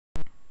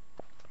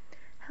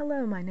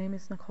Hello, my name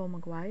is Nicholl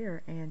McGuire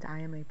and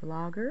I am a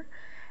blogger.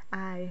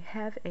 I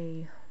have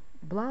a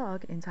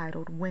blog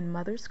entitled When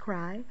Mothers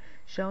Cry,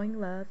 showing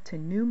love to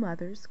new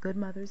mothers, good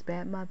mothers,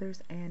 bad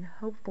mothers, and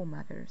hopeful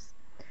mothers.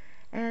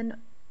 And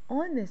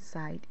on this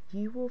site,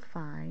 you will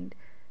find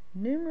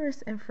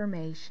numerous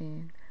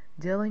information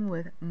dealing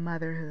with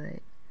motherhood.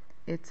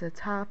 It's a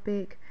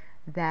topic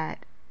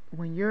that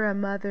when you're a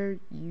mother,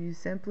 you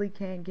simply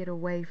can't get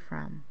away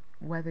from.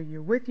 Whether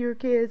you're with your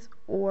kids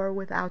or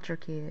without your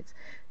kids,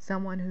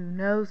 someone who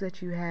knows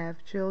that you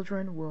have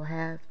children will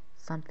have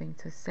something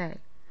to say.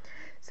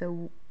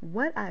 So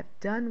what I've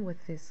done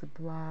with this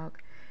blog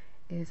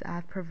is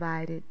I've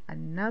provided a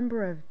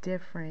number of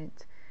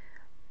different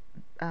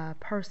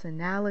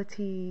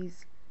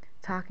personalities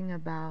talking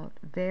about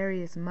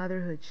various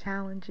motherhood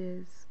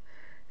challenges,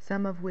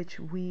 some of which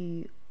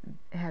we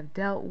have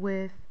dealt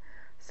with.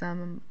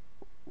 Some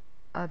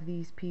of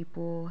these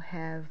people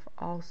have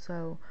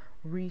also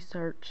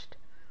researched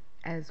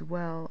as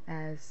well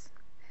as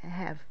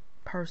have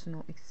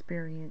personal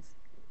experience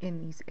in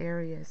these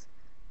areas.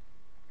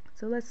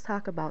 So let's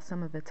talk about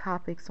some of the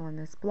topics on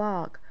this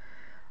blog.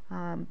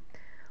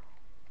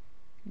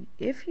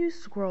 If you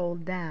scroll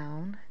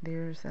down,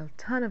 there's a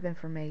ton of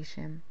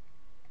information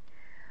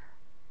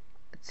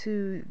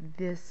to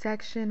this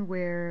section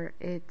where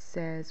it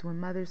says When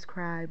Mothers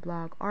Cry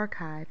Blog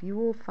Archive. You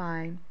will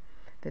find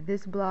that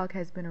this blog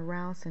has been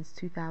around since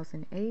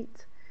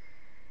 2008.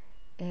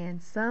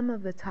 And some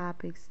of the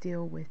topics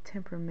deal with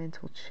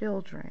temperamental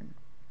children.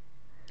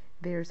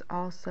 There's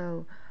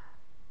also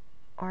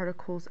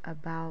articles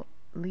about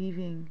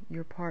leaving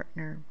your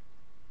partner.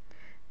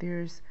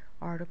 There's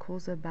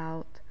articles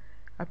about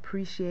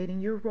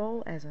appreciating your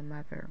role as a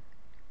mother.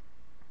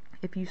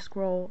 If you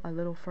scroll a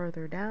little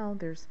further down,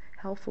 there's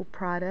helpful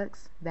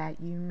products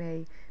that you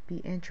may be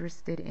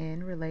interested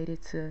in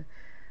related to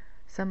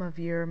some of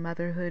your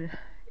motherhood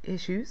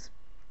issues.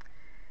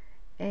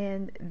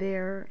 And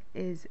there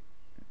is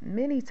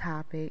many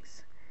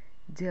topics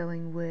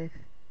dealing with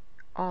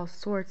all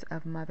sorts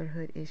of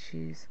motherhood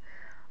issues: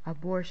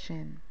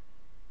 abortion,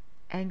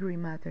 angry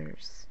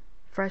mothers,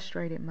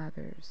 frustrated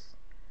mothers,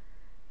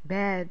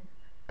 bad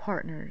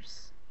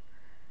partners,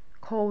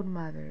 cold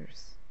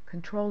mothers,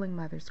 controlling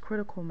mothers,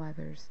 critical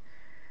mothers,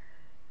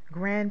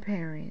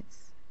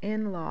 grandparents,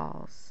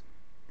 in-laws,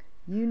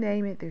 you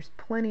name it. There's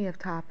plenty of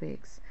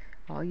topics.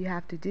 All you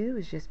have to do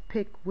is just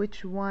pick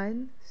which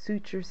one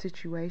suits your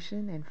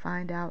situation and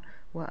find out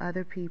what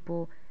other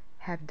people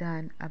have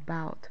done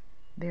about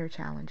their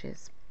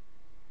challenges.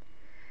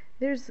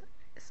 There's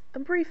a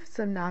brief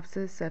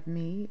synopsis of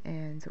me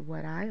and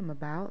what I am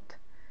about.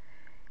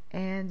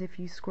 And if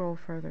you scroll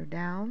further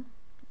down,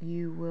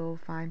 you will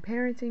find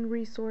parenting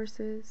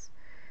resources.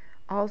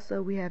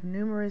 Also, we have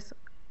numerous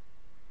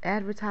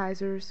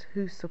advertisers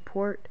who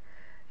support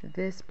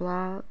this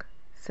blog,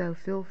 so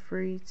feel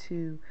free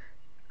to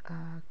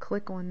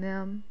click on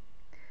them.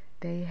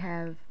 They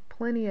have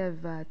plenty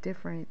of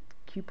different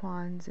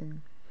coupons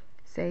and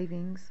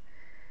savings.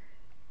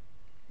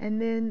 And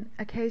then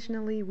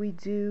occasionally we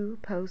do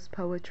post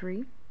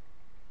poetry.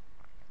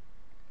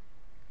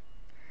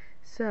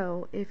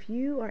 So if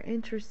you are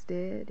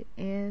interested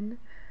in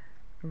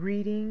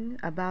reading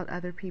about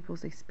other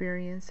people's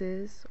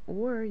experiences,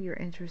 or you're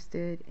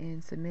interested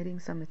in submitting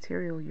some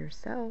material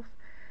yourself,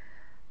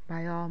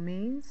 by all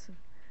means,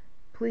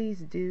 please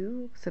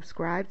do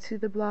subscribe to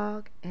the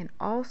blog. And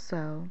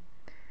also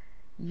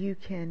you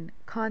can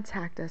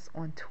contact us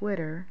on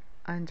Twitter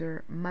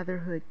under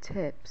Motherhood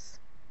Tips.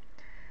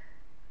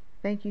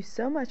 Thank you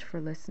so much for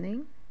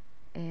listening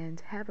and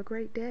have a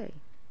great day.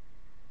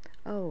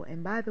 Oh,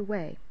 and by the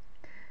way,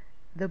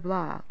 the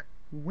blog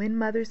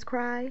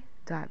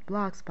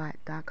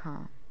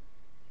whenmotherscry.blogspot.com.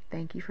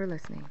 Thank you for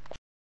listening.